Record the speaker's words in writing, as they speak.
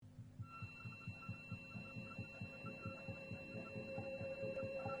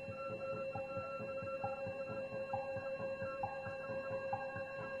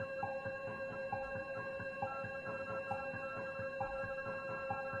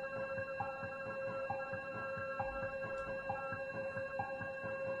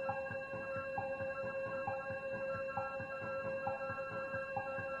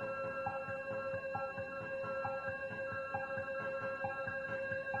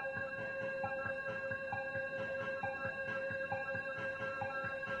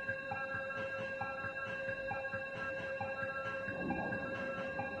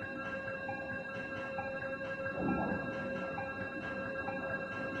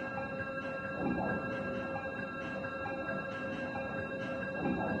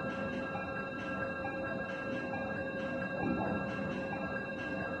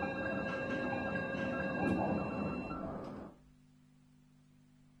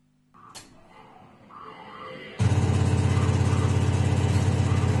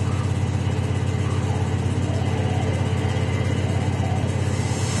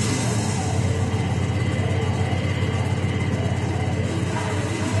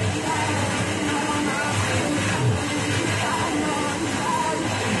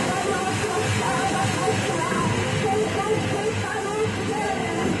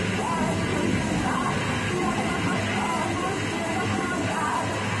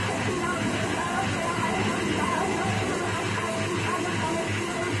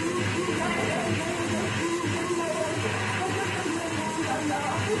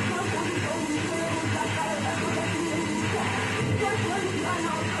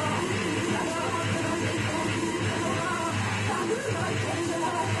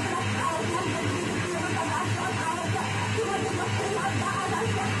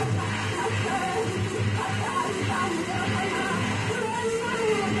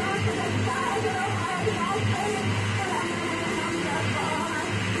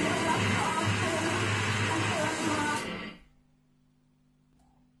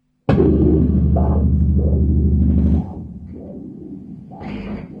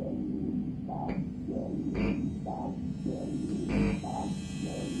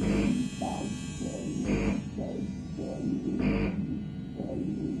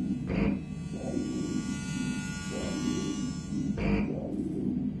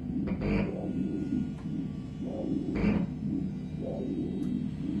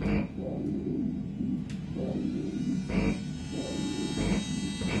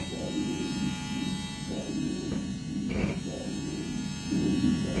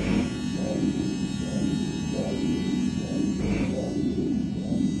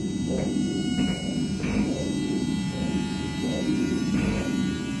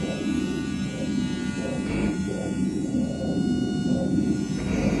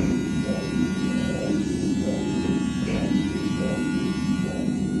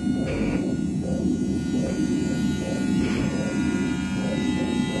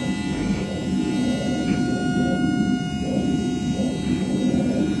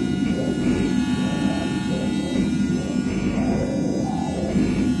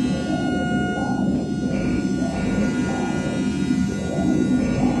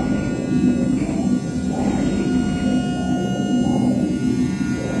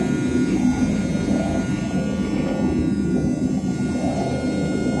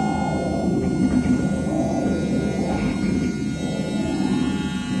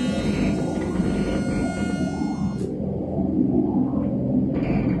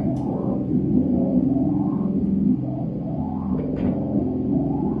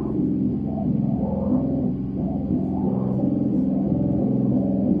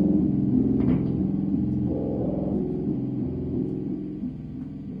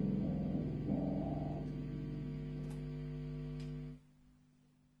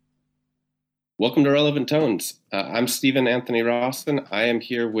Welcome to Relevant Tones. I'm Stephen Anthony Rawson. I am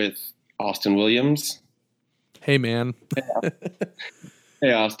here with Austin Williams. Hey, man.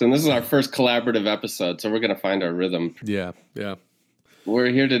 Hey, Austin. This is our first collaborative episode, so we're going to find our rhythm. Yeah.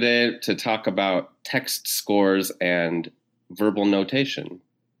 We're here today to talk about text scores and verbal notation.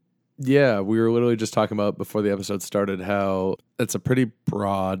 Yeah, we were literally just talking about before the episode started how it's a pretty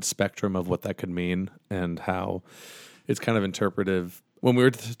broad spectrum of what that could mean and how it's kind of interpretive. When we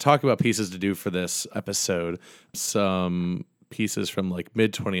were talking about pieces to do for this episode, some pieces from like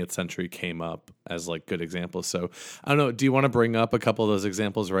mid 20th century came up as like good examples. So I don't know, do you want to bring up a couple of those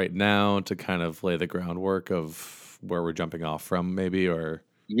examples right now to kind of lay the groundwork of where we're jumping off from maybe? Or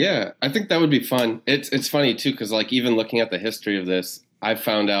yeah, I think that would be fun. It's funny too, because like even looking at the history of this, I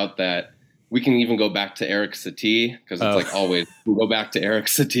found out that we can even go back to Eric Satie, because it's like always we go back to Eric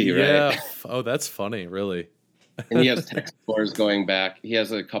Satie, right? Yeah. Oh, that's funny, really. And he has text scores going back. He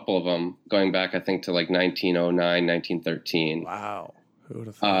has a couple of them going back, I think, to like 1909, 1913. Wow. Who would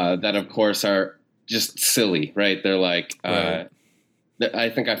have thought? That, of course, are just silly, right? They're like, Right. I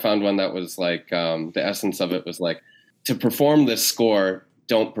think I found one that was like, the essence of it was like, to perform this score,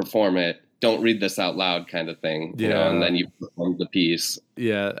 don't perform it. Don't read this out loud kind of thing. You know, and then you perform the piece.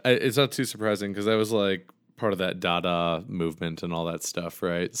 Yeah, it's not too surprising because I was like part of that Dada movement and all that stuff,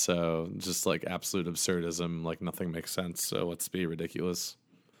 right? So just like absolute absurdism, like nothing makes sense. So let's be ridiculous.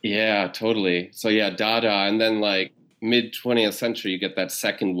 Yeah, totally. So yeah, Dada, and then like mid 20th century, you get that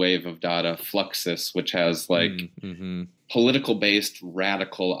second wave of Dada, Fluxus, which has like political based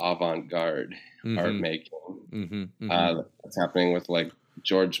radical avant-garde art making. That's happening with like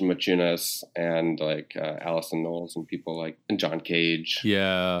George Maciunas and like Alison Knowles and people like and John Cage.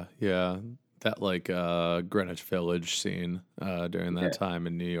 Yeah. That like Greenwich Village scene during that time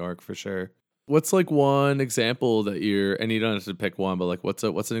in New York for sure. What's like one example that and you don't have to pick one, but like what's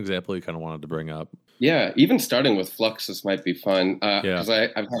an example you kind of wanted to bring up? Yeah, even starting with Fluxus might be fun because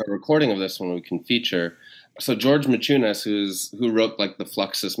I've had a recording of this one we can feature. So George Maciunas, who wrote like the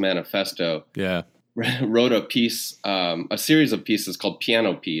Fluxus Manifesto, wrote a piece, a series of pieces called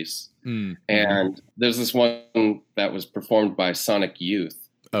Piano Piece, and there's this one that was performed by Sonic Youth.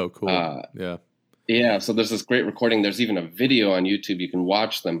 Oh, cool. Yeah. So there's this great recording. There's even a video on YouTube. You can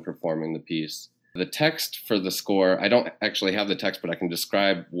watch them performing the piece. The text for the score, I don't actually have the text, but I can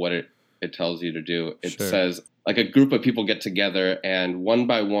describe what it tells you to do. It says, like a group of people get together and one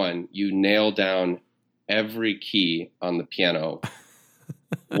by one, you nail down every key on the piano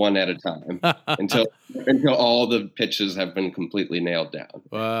one at a time until all the pitches have been completely nailed down.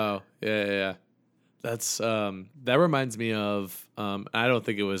 Wow. Yeah. That's that reminds me of I don't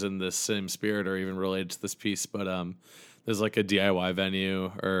think it was in the same spirit or even related to this piece, but there's like a DIY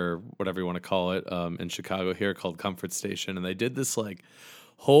venue or whatever you want to call it in Chicago here called Comfort Station, and they did this like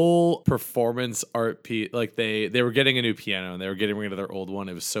whole performance art piece. Like they were getting a new piano and they were getting rid of their old one.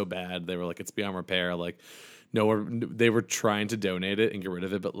 It was so bad they were like, it's beyond repair. Like they were trying to donate it and get rid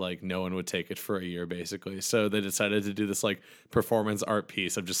of it, but like no one would take it for a year basically. So they decided to do this like performance art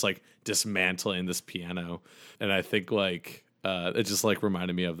piece of just like dismantling this piano. And I think like it just like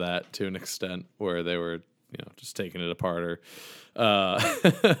reminded me of that to an extent where they were, just taking it apart or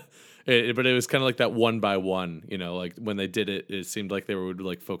but it was kind of like that one by one, like when they did it, it seemed like they would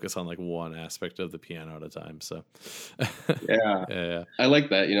like focus on like one aspect of the piano at a time. So yeah. I like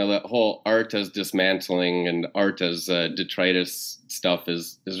that. That whole art as dismantling and art as detritus stuff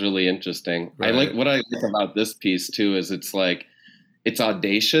is really interesting. Right. What I like about this piece too is it's like it's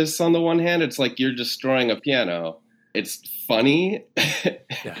audacious on the one hand. It's like you're destroying a piano. It's funny,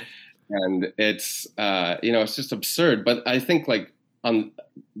 and it's it's just absurd. But I think like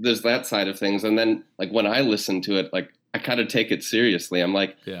there's that side of things, and then like when I listen to it, like I kind of take it seriously. I'm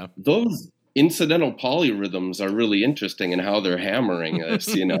like, those incidental polyrhythms are really interesting in how they're hammering this,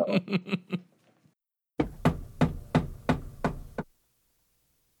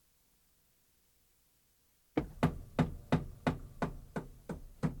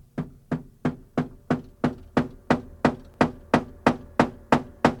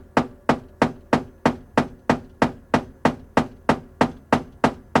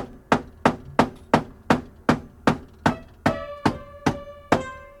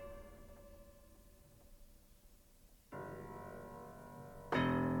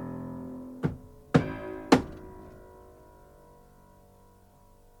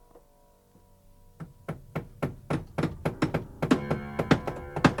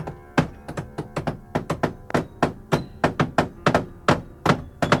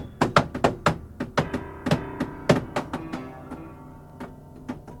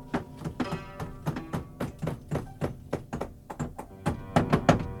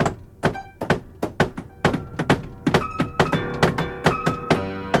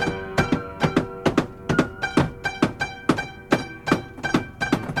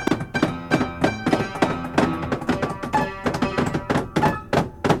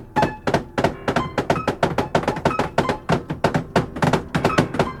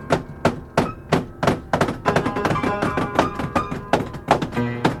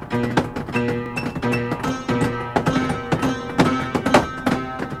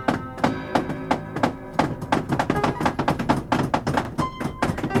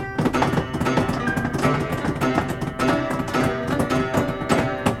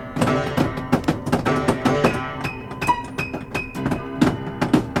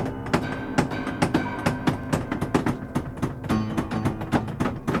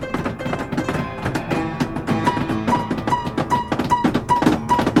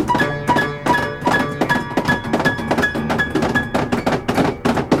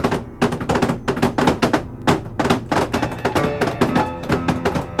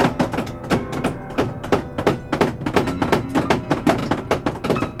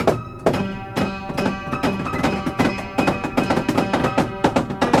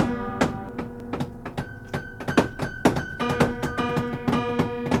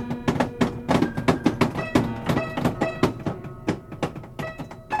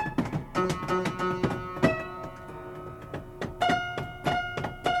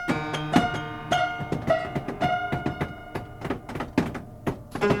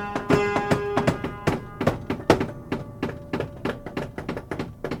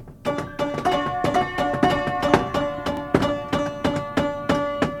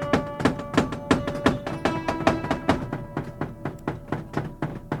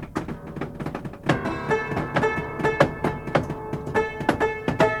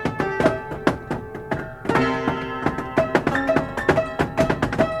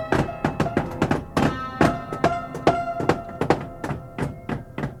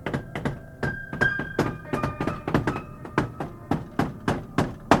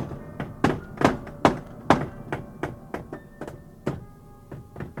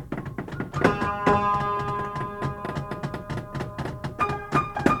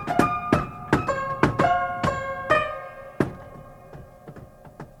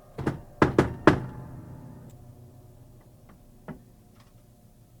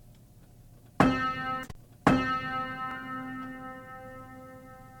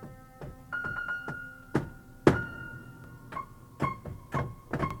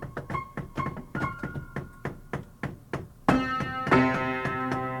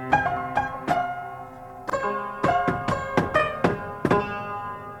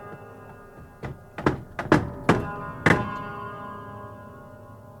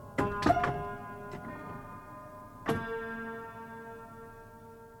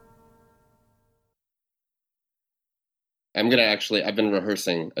 I've been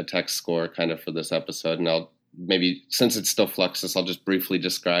rehearsing a text score kind of for this episode, and I'll maybe, since it's still Fluxus, I'll just briefly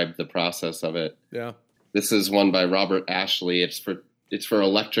describe the process of it. Yeah. This is one by Robert Ashley. It's for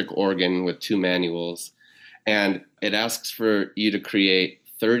electric organ with 2 manuals, and it asks for you to create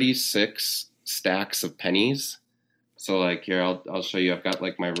 36 stacks of pennies. So like here, I'll show you. I've got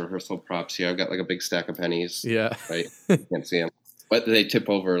like my rehearsal props here. I've got like a big stack of pennies. Yeah. Right. You can't see them, but they tip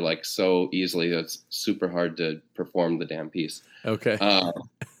over like so easily. It's super hard to perform the damn piece. Okay.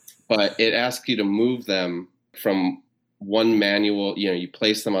 But it asks you to move them from one manual. You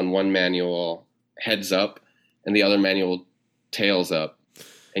place them on one manual heads up and the other manual tails up,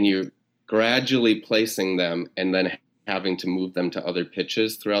 and you're gradually placing them and then having to move them to other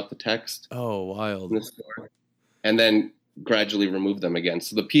pitches throughout the text. Oh, wild. And then gradually remove them again.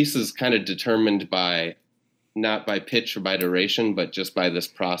 So the piece is kind of determined by, not by pitch or by duration, but just by this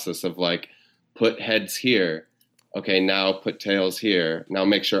process of like, put heads here. Okay, now put tails here. Now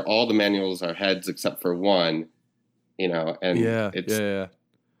make sure all the manuals are heads except for one, and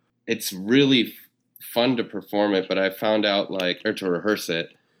it's really fun to perform it, but I found out or to rehearse it,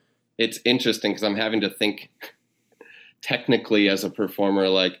 it's interesting because I'm having to think technically as a performer,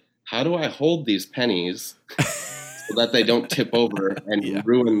 like, how do I hold these pennies so that they don't tip over and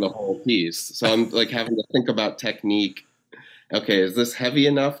ruin the whole piece? So I'm like having to think about technique. Okay, is this heavy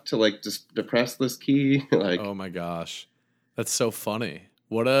enough to like just depress this key? Oh my gosh, that's so funny.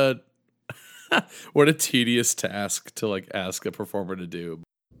 What a what a tedious task to like ask a performer to do.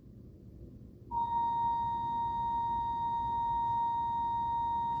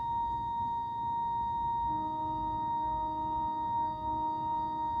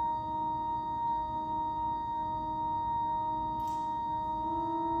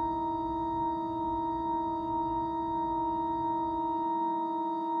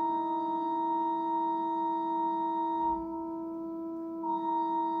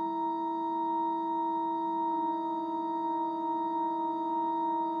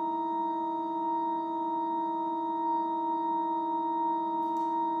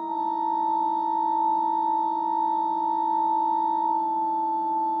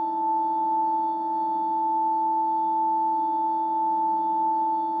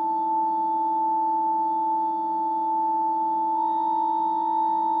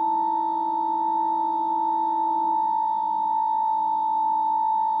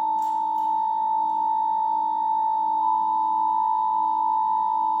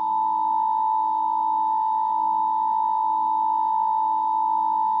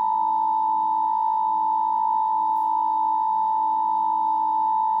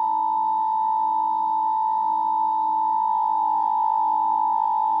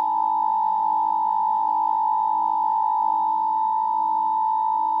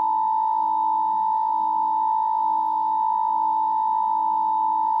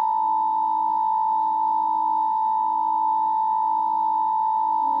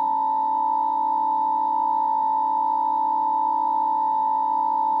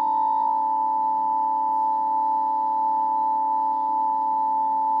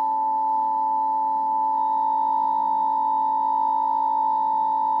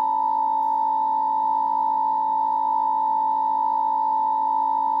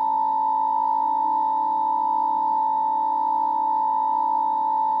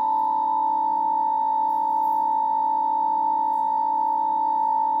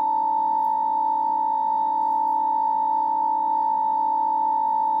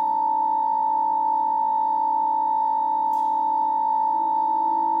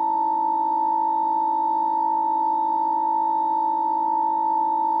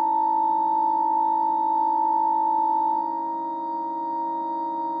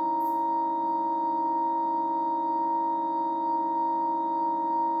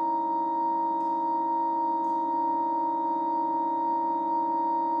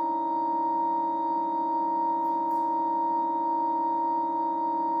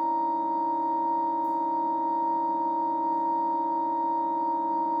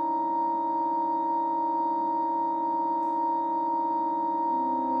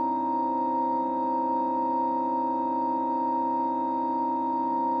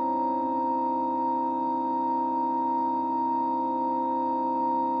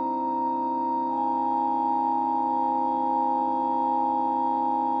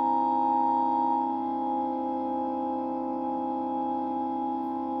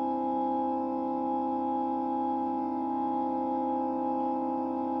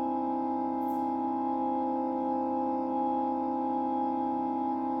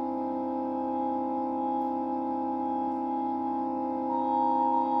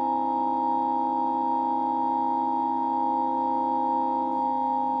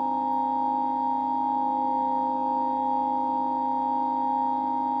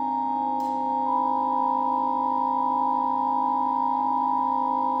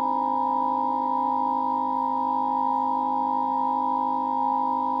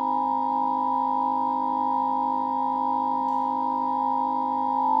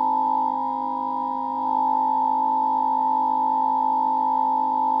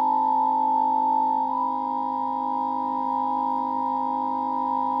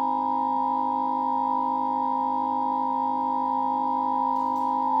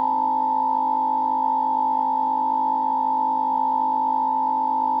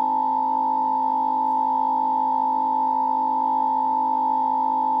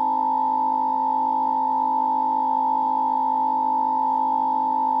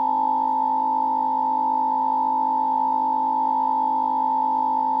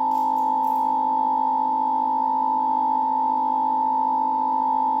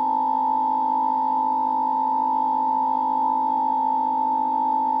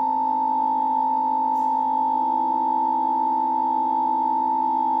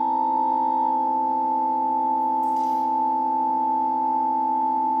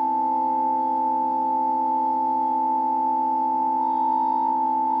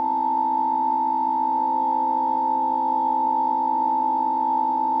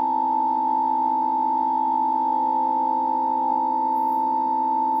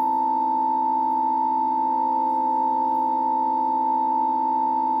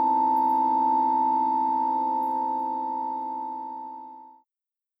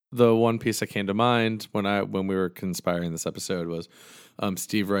 the one piece that came to mind when we were conspiring this episode was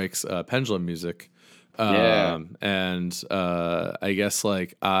Steve Reich's Pendulum music. And I guess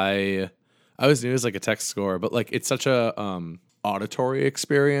like I always knew it was like a text score, but like it's such a auditory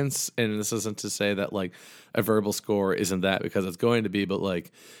experience, and this isn't to say that like a verbal score isn't that, because it's going to be, but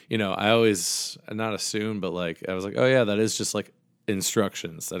like, you know, I always not assume, but like I was like, oh yeah, that is just like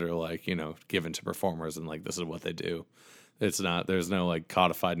instructions that are like, you know, given to performers, and like this is what they do. It's not, there's no like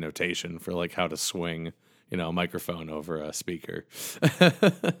codified notation for like how to swing, you know, a microphone over a speaker.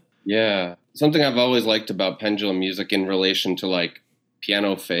 Yeah. Something I've always liked about pendulum music in relation to like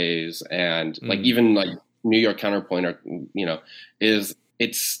piano phase and like even like New York counterpoint, or, you know, is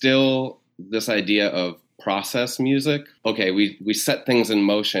it's still this idea of process music. Okay, we set things in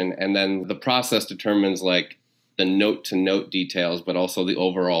motion, and then the process determines like the note to note details, but also the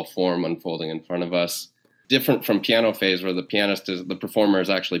overall form unfolding in front of us. Different from piano phase, where the performer is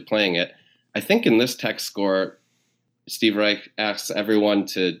actually playing it. I think in this text score, Steve Reich asks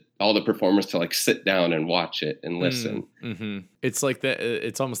all the performers to like sit down and watch it and listen. Mm-hmm. It's like that.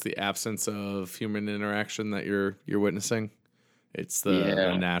 It's almost the absence of human interaction that you're witnessing. It's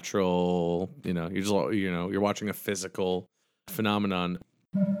the natural, you know, you're watching a physical phenomenon.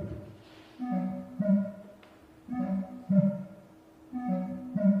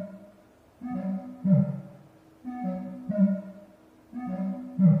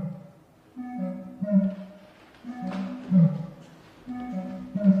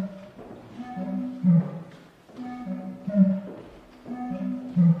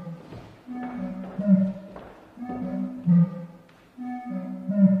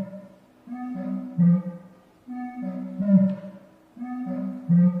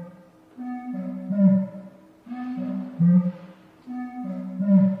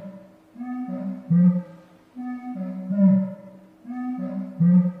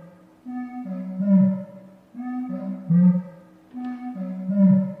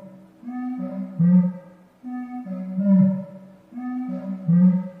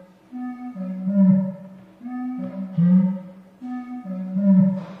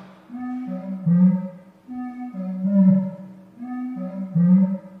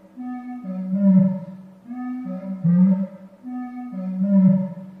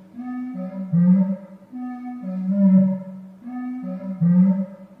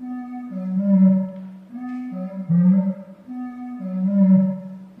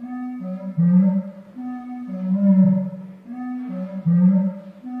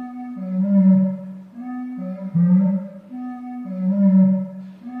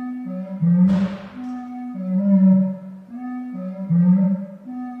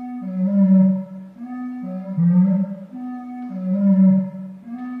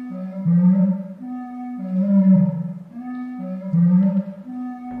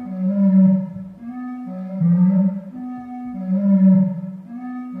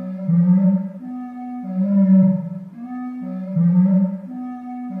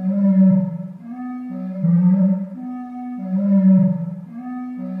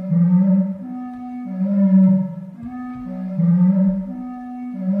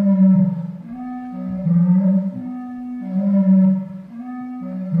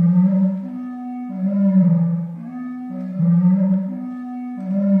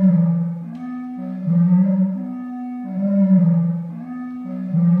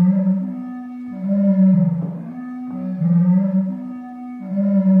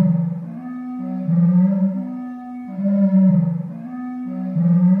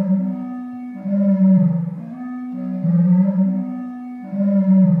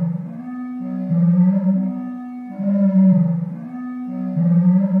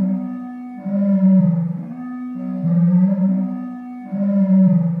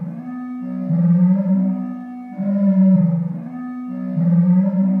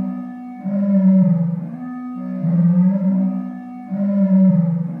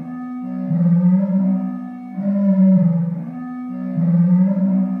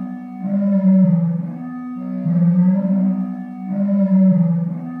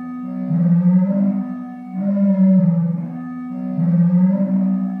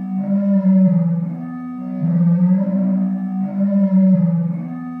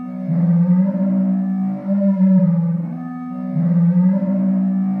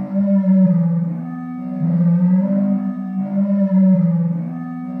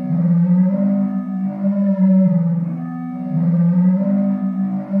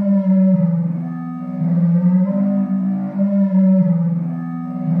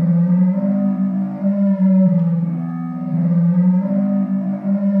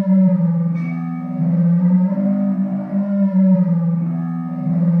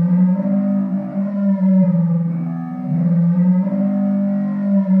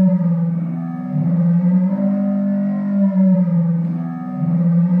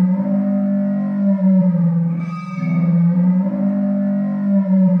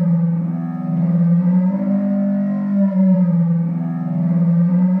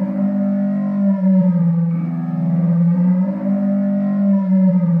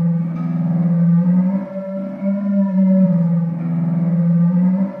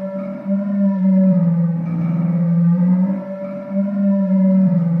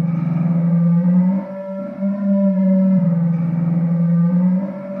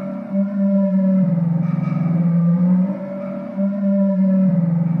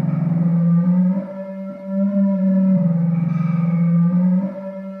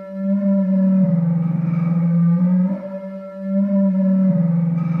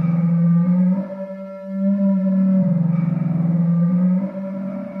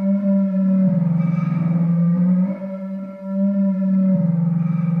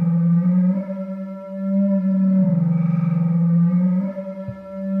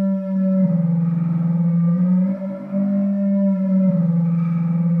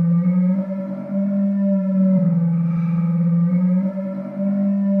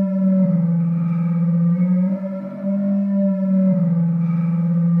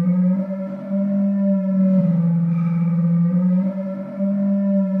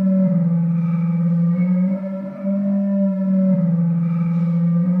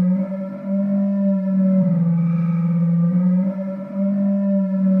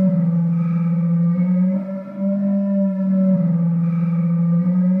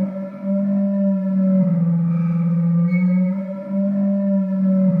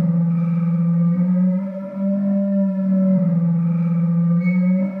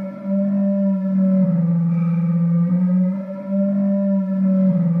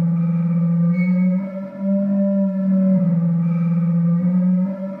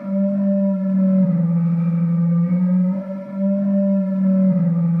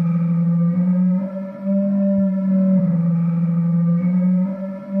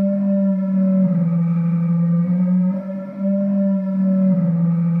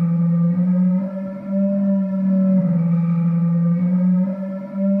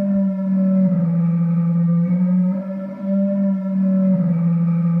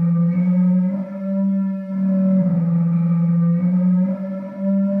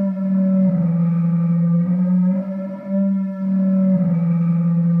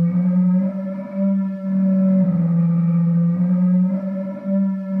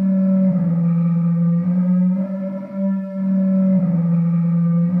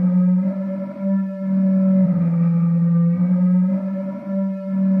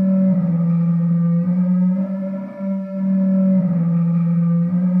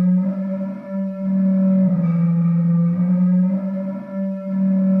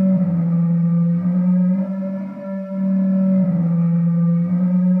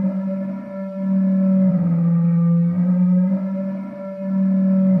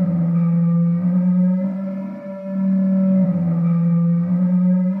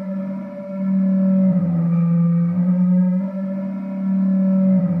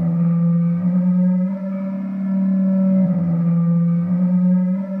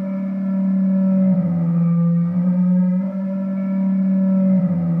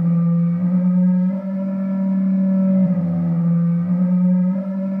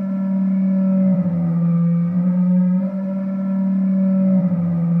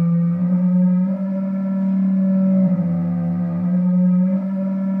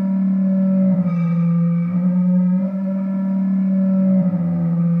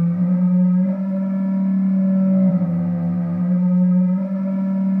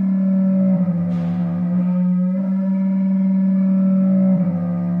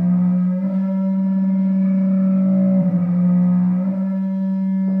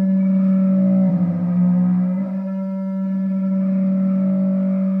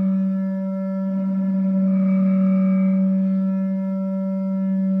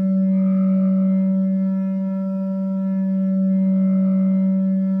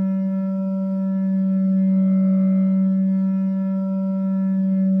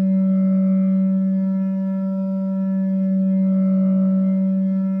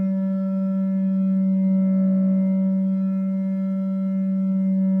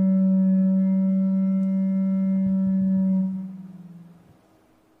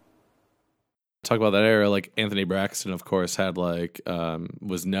 talk about that era, like Anthony Braxton, of course, had like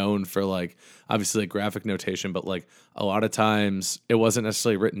was known for like obviously like graphic notation, but like a lot of times it wasn't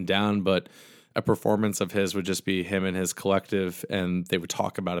necessarily written down, but a performance of his would just be him and his collective, and they would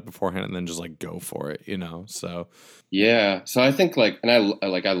talk about it beforehand and then just like go for it, So yeah, so I think like, and I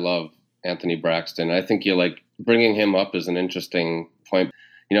love Anthony Braxton. I think you like bringing him up is an interesting point.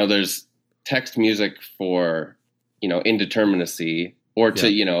 There's text music for indeterminacy, or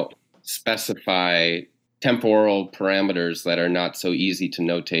to specify temporal parameters that are not so easy to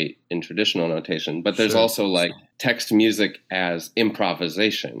notate in traditional notation. But there's also like text music as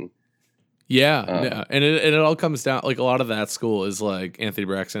improvisation. Yeah. And it all comes down, like a lot of that school is like Anthony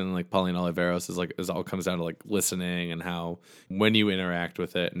Braxton and like Pauline Oliveros is all comes down to like listening and how when you interact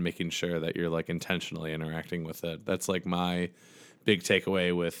with it and making sure that you're like intentionally interacting with it. That's like my big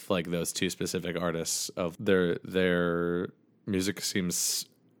takeaway with like those two specific artists of their music seems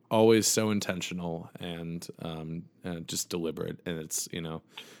always so intentional and just deliberate, and it's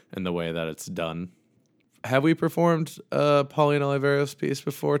in the way that it's done. Have we performed Pauline Oliveros piece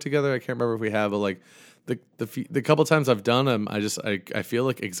before together? I can't remember if we have, but like the couple times I've done them, I feel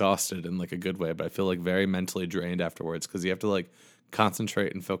like exhausted in like a good way, but I feel like very mentally drained afterwards because you have to like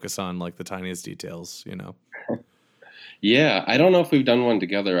concentrate and focus on like the tiniest details, Yeah, I don't know if we've done one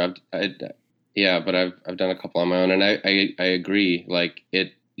together. But I've done a couple on my own, and I agree. Like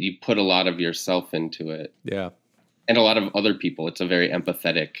you put a lot of yourself into it. Yeah. And a lot of other people. It's a very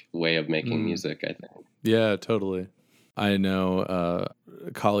empathetic way of making music, I think. Yeah, totally. I know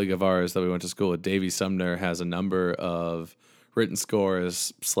a colleague of ours that we went to school with, Davey Sumner, has a number of written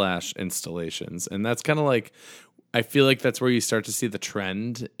scores / installations. And that's kind of like, I feel like that's where you start to see the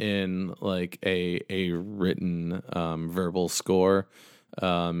trend in like a written verbal score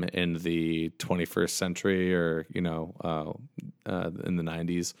in the 21st century or, in the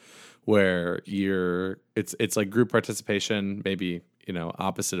 90s, where it's like group participation, maybe,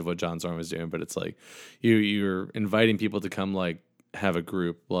 opposite of what John Zorn was doing, but it's like you're inviting people to come like have a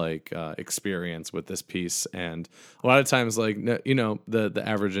group like experience with this piece. And a lot of times like, the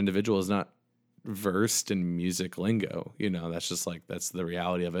average individual is not versed in music lingo, that's just like, that's the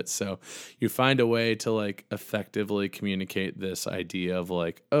reality of it. So you find a way to like effectively communicate this idea of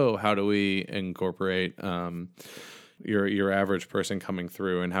like, oh, how do we incorporate your average person coming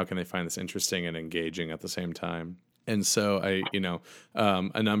through, and how can they find this interesting and engaging at the same time? And so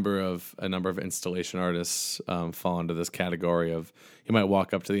a number of installation artists fall into this category of, you might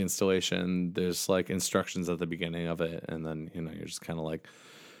walk up to the installation, there's like instructions at the beginning of it, and then you're just kind of like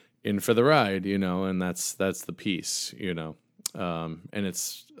in for the ride, and that's the piece, and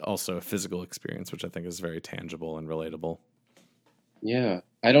it's also a physical experience, which I think is very tangible and relatable. Yeah,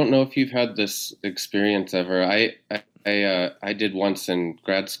 I don't know if you've had this experience ever. I did once in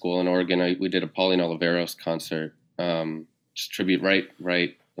grad school in Oregon. We did a Pauline Oliveros concert, just tribute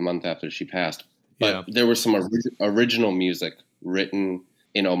right the month after she passed. But there was some original music written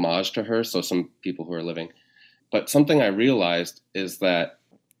in homage to her, so some people who are living. But something I realized is that,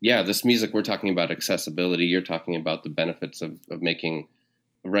 this music, we're talking about accessibility. You're talking about the benefits of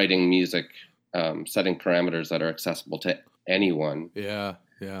writing music, setting parameters that are accessible to anyone. Yeah.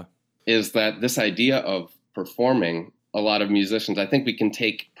 Is that this idea of performing, a lot of musicians, I think we can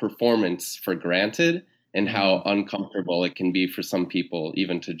take performance for granted, and how uncomfortable it can be for some people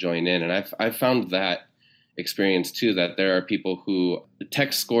even to join in. And I've found that experience too, that there are people who,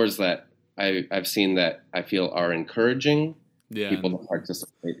 text scores that I've seen that I feel are encouraging people to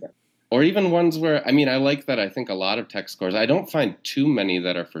participate in. Or even ones where, I like that. I think a lot of text scores, I don't find too many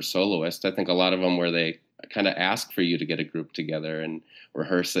that are for soloists. I think a lot of them where they kind of ask for you to get a group together and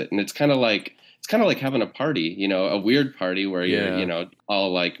rehearse it. And it's kind of like having a party, a weird party where you're,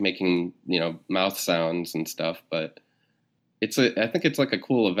 all like making, mouth sounds and stuff. But I think it's like a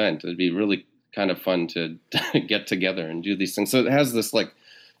cool event. It'd be really kind of fun to get together and do these things. So it has this like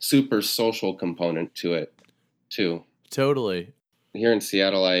super social component to it too. Totally. Here in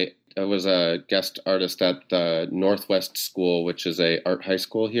Seattle, I was a guest artist at the Northwest School, which is a art high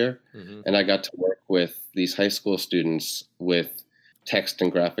school here. Mm-hmm. And I got to work with these high school students with text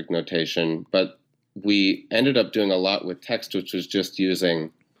and graphic notation. But we ended up doing a lot with text, which was just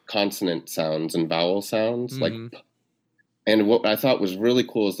using consonant sounds and vowel sounds. Mm-hmm. And what I thought was really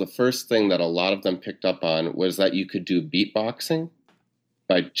cool is the first thing that a lot of them picked up on was that you could do beatboxing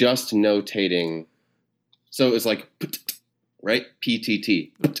by just notating. So it was like, right?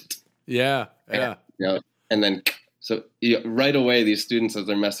 PTT. Yeah. And then, so right away, these students, as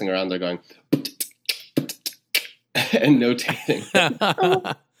they're messing around, they're going and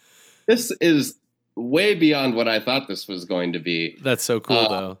notating. This is way beyond what I thought this was going to be. That's so cool,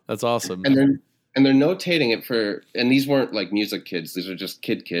 though. That's awesome. And then and they're notating it and these weren't like music kids. These are just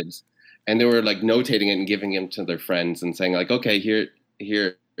kids. And they were like notating it and giving them to their friends and saying like, okay, here,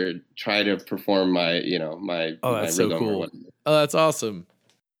 try to perform my, my that's rhythm so cool. or whatever. Oh, that's awesome.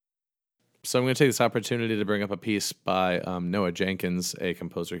 So I'm going to take this opportunity to bring up a piece by Noah Jenkins, a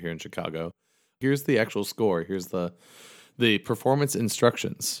composer here in Chicago. Here's the actual score. Here's the performance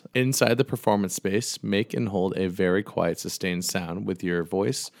instructions. Inside the performance space, make and hold a very quiet, sustained sound with your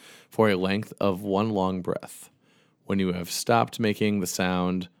voice for a length of one long breath. When you have stopped making the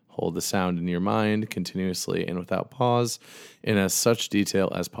sound, hold the sound in your mind continuously and without pause in as such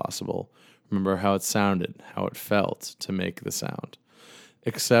detail as possible. Remember how it sounded, how it felt to make the sound.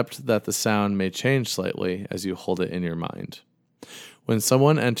 Except that the sound may change slightly as you hold it in your mind. When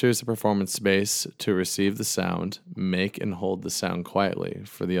someone enters the performance space to receive the sound, make and hold the sound quietly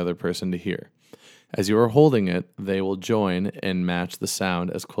for the other person to hear. As you are holding it, they will join and match the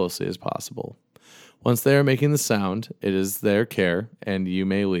sound as closely as possible. Once they are making the sound, it is their care, and you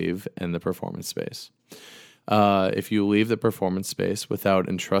may leave in the performance space. If you leave the performance space without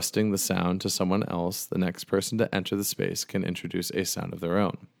entrusting the sound to someone else, the next person to enter the space can introduce a sound of their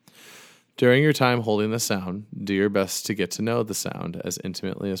own. During your time holding the sound, do your best to get to know the sound as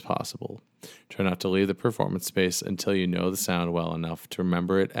intimately as possible. Try not to leave the performance space until you know the sound well enough to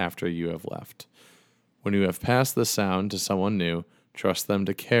remember it after you have left. When you have passed the sound to someone new, trust them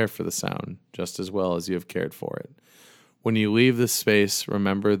to care for the sound just as well as you have cared for it. When you leave the space,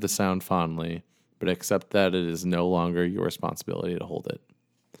 remember the sound fondly, but accept that it is no longer your responsibility to hold it.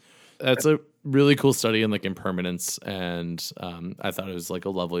 That's a really cool study in like impermanence, and I thought it was like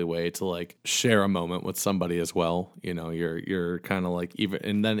a lovely way to like share a moment with somebody as well. You're kind of like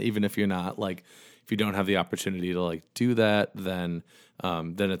even if you're not like, if you don't have the opportunity to like do that, then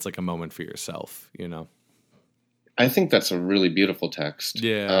it's like a moment for yourself. I think that's a really beautiful text.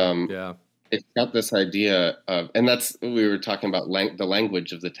 Yeah. It's got this idea of, and that's, we were talking about the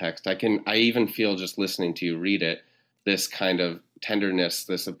language of the text. I even feel just listening to you read it, this kind of tenderness,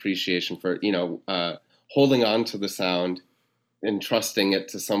 this appreciation for, holding on to the sound and trusting it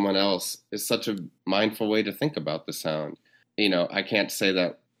to someone else is such a mindful way to think about the sound. I can't say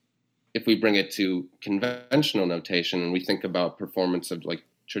that if we bring it to conventional notation and we think about performance of like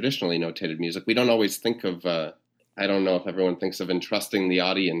traditionally notated music, we don't always think of, I don't know if everyone thinks of entrusting the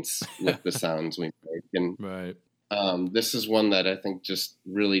audience with the sounds we make. And right. This is one that I think just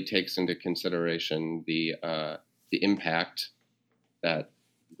really takes into consideration the impact that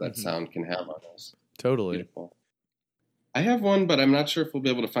sound can have on us. Totally. Beautiful. I have one, but I'm not sure if we'll be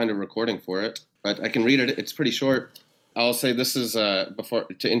able to find a recording for it. But I can read it. It's pretty short. I'll say this is, before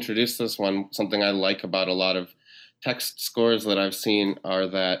to introduce this one, something I like about a lot of text scores that I've seen are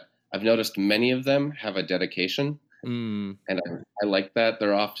that I've noticed many of them have a dedication. And I like that.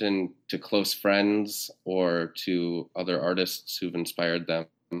 They're often to close friends or to other artists who've inspired them.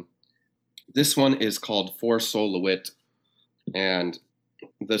 This one is called For Soloist, and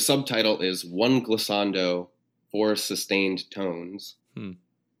the subtitle is One Glissando, 4 Sustained Tones. And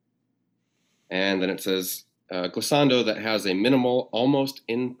then it says, glissando that has a minimal, almost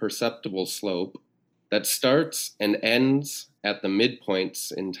imperceptible slope that starts and ends at the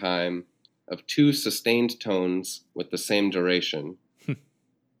midpoints in time of 2 sustained tones with the same duration.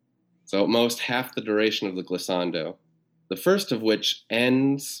 So at most half the duration of the glissando, the first of which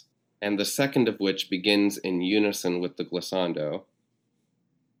ends and the second of which begins in unison with the glissando.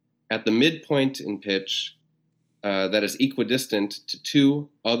 At the midpoint in pitch, that is equidistant to 2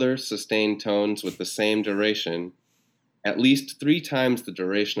 other sustained tones with the same duration, at least 3 times the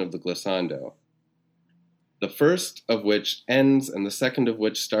duration of the glissando. The first of which ends and the second of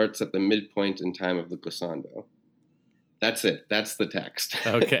which starts at the midpoint in time of the glissando. That's it. That's the text.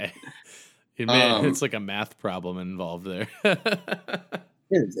 Okay. It's like a math problem involved there.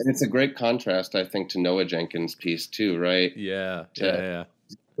 It is. And it's a great contrast, I think, to Noah Jenkins' piece too, right? Yeah. You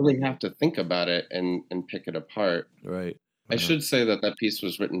really have to think about it and pick it apart. Right. I should say that piece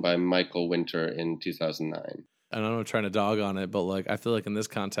was written by Michael Winter in 2009. And I'm not trying to dog on it, but like I feel like in this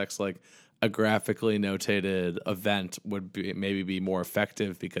context, like a graphically notated event would maybe be more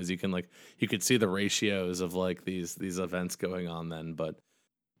effective because you could see the ratios of like these events going on then. But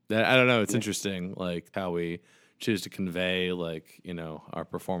I don't know. It's interesting, like how we choose to convey like, our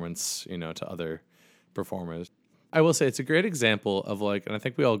performance, to other performers. I will say it's a great example of like, and I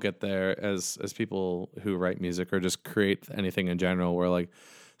think we all get there as people who write music or just create anything in general, where like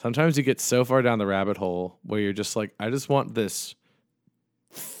sometimes you get so far down the rabbit hole where you're just like, I just want this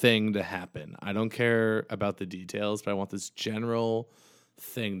thing to happen. I don't care about the details, but I want this general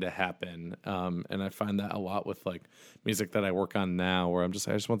thing to happen. And I find that a lot with like music that I work on now, where I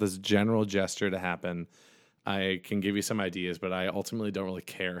just want this general gesture to happen. I can give you some ideas, but I ultimately don't really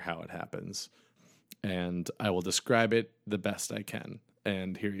care how it happens. And I will describe it the best I can.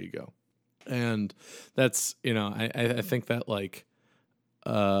 And here you go. And that's, I think that like,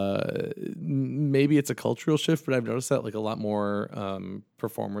 maybe it's a cultural shift, but I've noticed that like a lot more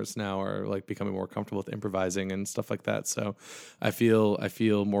performers now are like becoming more comfortable with improvising and stuff like that. So I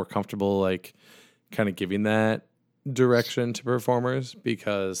feel more comfortable like kind of giving that direction to performers,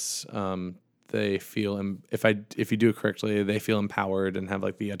 because they feel if you do it correctly, they feel empowered and have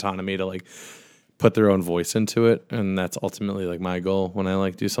like the autonomy to like put their own voice into it. And that's ultimately like my goal when I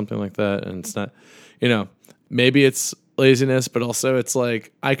like do something like that. And it's not, maybe it's laziness, but also it's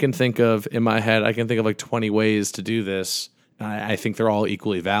like I can think of like 20 ways to do this. I think they're all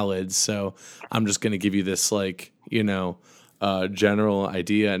equally valid. So I'm just going to give you this like, general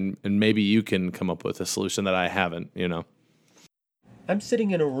idea, and maybe you can come up with a solution that I haven't, I'm sitting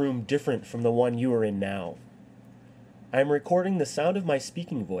in a room different from the one you are in now. I am recording the sound of my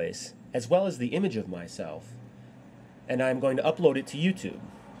speaking voice, as well as the image of myself, and I am going to upload it to YouTube,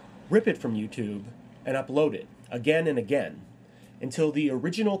 rip it from YouTube, and upload it again and again, until the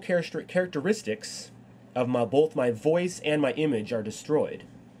original characteristics of both my voice and my image are destroyed.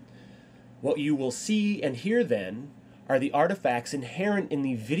 What you will see and hear then are the artifacts inherent in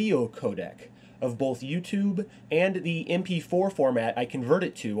the video codec of both YouTube and the MP4 format I convert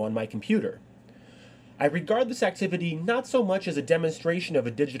it to on my computer. I regard this activity not so much as a demonstration of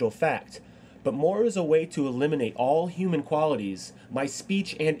a digital fact, but more as a way to eliminate all human qualities my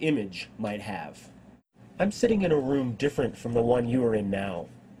speech and image might have. I'm sitting in a room different from the one you are in now.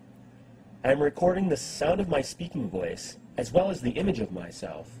 I am recording the sound of my speaking voice, as well as the image of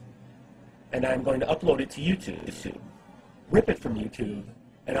myself, and I am going to upload it to YouTube, rip it from YouTube,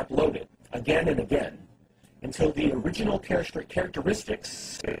 and upload it again and again, until the original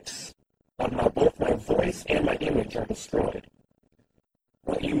characteristics of both my voice and my image are destroyed.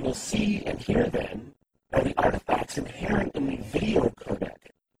 What you will see and hear then are the artifacts inherent in the video codec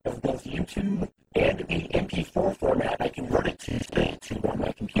of both YouTube and the MP4 format I converted to on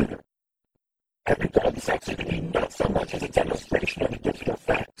my computer. I regard this activity not so much as a demonstration of a digital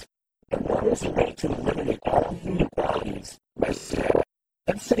fact, but more as a way to eliminate all human qualities myself.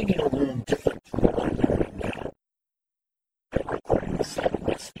 I'm sitting in a room different from the one you're in now. I'm recording the sound of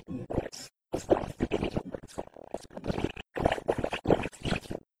my speaking voice, as well as the image of myself.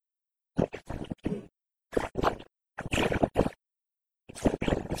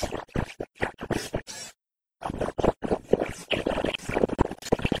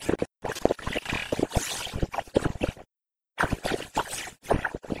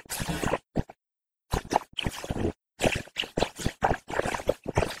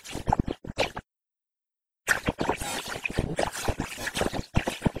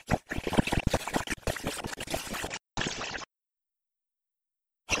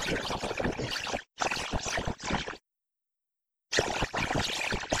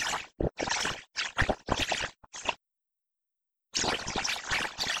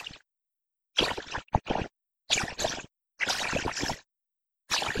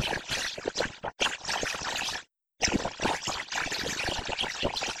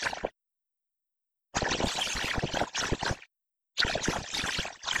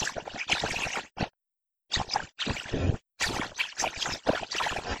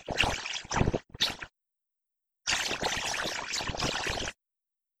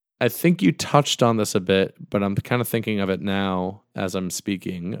 I think you touched on this a bit, but I'm kind of thinking of it now as I'm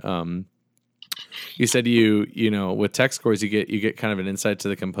speaking. You said with text scores you get kind of an insight to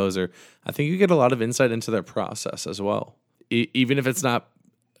the composer. I think you get a lot of insight into their process as well, even if it's not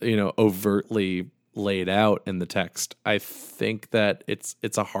overtly laid out in the text. I think that it's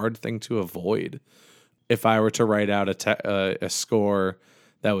a hard thing to avoid. If I were to write out a score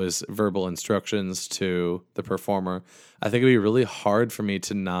that was verbal instructions to the performer, I think it'd be really hard for me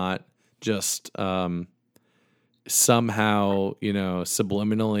to not just somehow,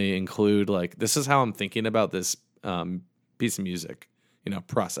 subliminally include like, this is how I'm thinking about this piece of music,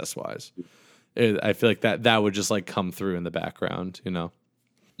 process wise. I feel like that would just like come through in the background,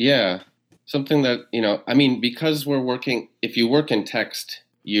 Yeah. Something that, because if you work in text,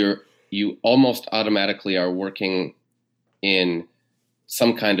 you almost automatically are working in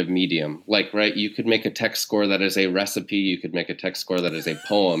some kind of medium. Like, right, you could make a text score that is a recipe, you could make a text score that is a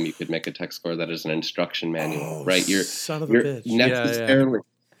poem, you could make a text score that is an instruction manual, right? You're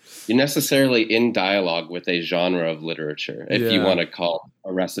necessarily in dialogue with a genre of literature. If you want to call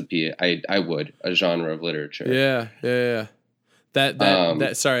a recipe, I would, a genre of literature. Yeah.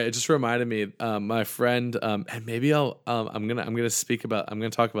 That sorry, it just reminded me. My friend, and maybe I'm gonna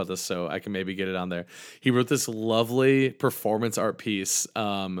talk about this so I can maybe get it on there. He wrote this lovely performance art piece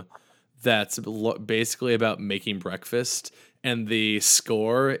that's basically about making breakfast, and the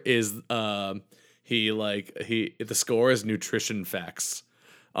score is the score is nutrition facts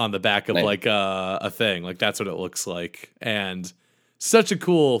on the back of like a thing. Like that's what it looks like, and such a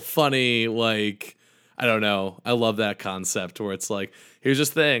cool, funny like. I don't know. I love that concept where it's like, here's this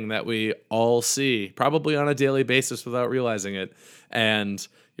thing that we all see probably on a daily basis without realizing it. And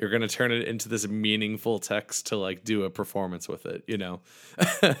you're going to turn it into this meaningful text to like do a performance with it, you know?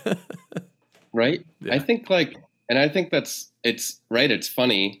 Right. Yeah. I think it's right. It's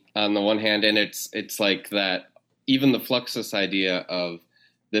funny on the one hand. And it's like that, even the Fluxus idea of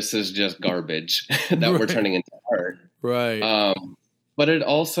this is just garbage that we're turning into art. Right. But it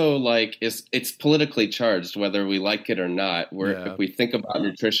also like it's politically charged, whether we like it or not. If we think about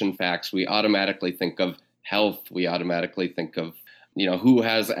nutrition facts, we automatically think of health. We automatically think of, who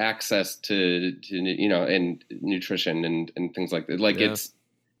has access to and nutrition and things like that. Like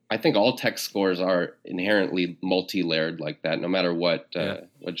I think all text scores are inherently multi-layered like that, no matter what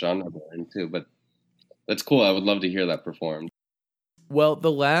genre they're into. But that's cool. I would love to hear that performed. Well,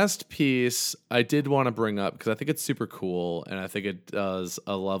 the last piece I did want to bring up because I think it's super cool, and I think it does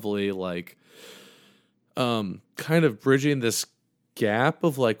a lovely like kind of bridging this gap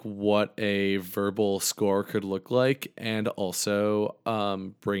of like what a verbal score could look like, and also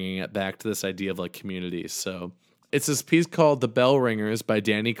bringing it back to this idea of like community. So it's this piece called "The Bell Ringers" by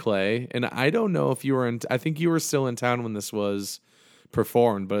Danny Clay, and I don't know if you were I think you were still in town when this was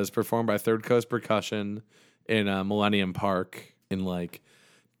performed, but it's performed by Third Coast Percussion in Millennium Park in like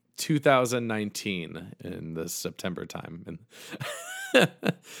 2019 in the September time. And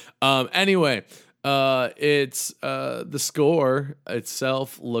anyway, it's the score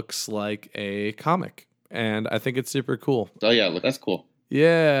itself looks like a comic, and I think it's super cool. Oh yeah, look, that's cool.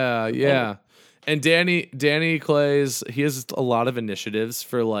 Yeah. And Danny Clay's, he has a lot of initiatives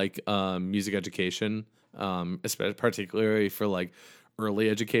for like music education, especially particularly for like early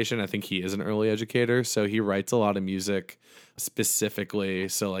education. I think he is an early educator, so he writes a lot of music specifically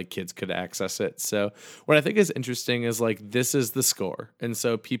so like kids could access it. So what I think is interesting is like this is the score, and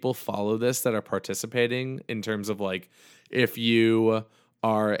so people follow this that are participating in terms of like if you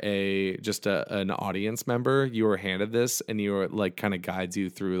are an audience member, you were handed this and you were like kind of guides you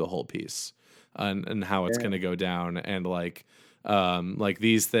through the whole piece and how it's going to go down, and like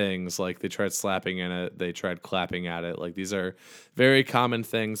these things, like they tried slapping in it, they tried clapping at it. Like these are very common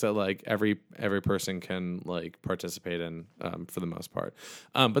things that like every person can like participate in for the most part.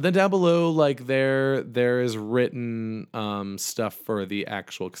 But then down below, like there is written stuff for the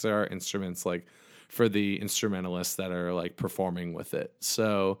actual, because there are instruments like for the instrumentalists that are like performing with it.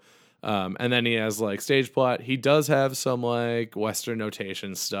 So and then he has like stage plot. He does have some like Western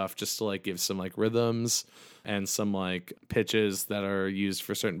notation stuff just to like give some like rhythms and some like pitches that are used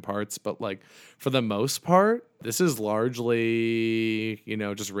for certain parts. But like for the most part, this is largely,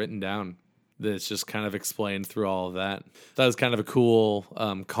 just written down. That's just kind of explained through all of that. That was kind of a cool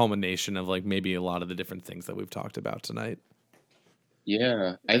culmination of like maybe a lot of the different things that we've talked about tonight.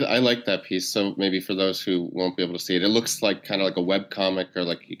 Yeah, I like that piece. So maybe for those who won't be able to see it, it looks like kind of like a web comic, or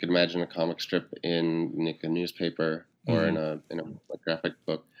like you could imagine a comic strip in like a newspaper or in a graphic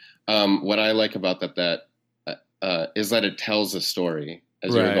book. What I like about that is that it tells a story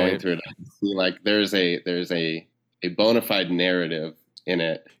as you're going through it. Like there's a bona fide narrative in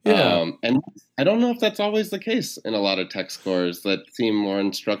it. Yeah. And I don't know if that's always the case in a lot of text scores that seem more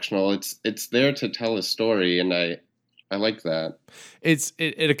instructional. It's there to tell a story, and I like that.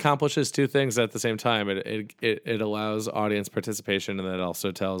 It accomplishes two things at the same time. It allows audience participation, and it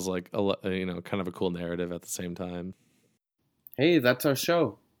also tells like kind of a cool narrative at the same time. Hey, that's our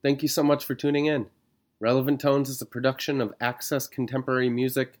show. Thank you so much for tuning in. Relevant Tones is a production of Access Contemporary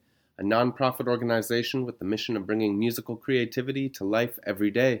Music, a nonprofit organization with the mission of bringing musical creativity to life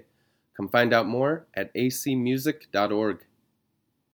every day. Come find out more at acmusic.org.